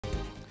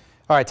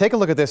All right, take a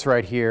look at this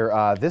right here.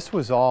 This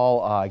was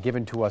all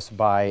given to us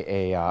by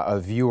a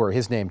viewer,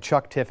 his name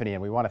Chuck Tiffany,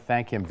 and we want to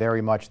thank him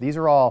very much. These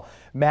are all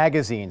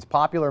magazines,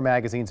 popular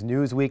magazines,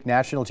 Newsweek,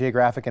 National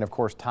Geographic, and of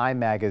course Time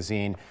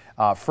magazine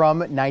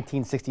from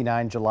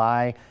 1969,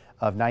 July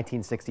of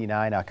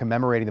 1969,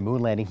 commemorating the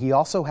moon landing. He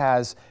also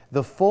has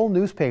the full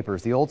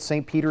newspapers, the old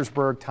St.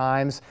 Petersburg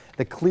Times,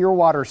 the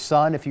Clearwater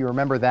Sun, if you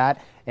remember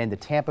that, and the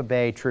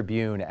Tampa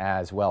Tribune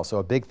as well. So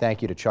a big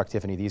thank you to Chuck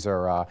Tiffany. These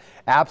are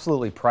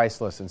absolutely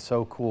priceless and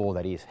so cool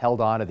that he's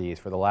held on to these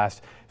for the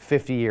last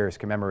 50 years,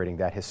 commemorating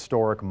that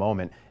historic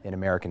moment in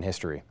American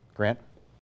history. Grant?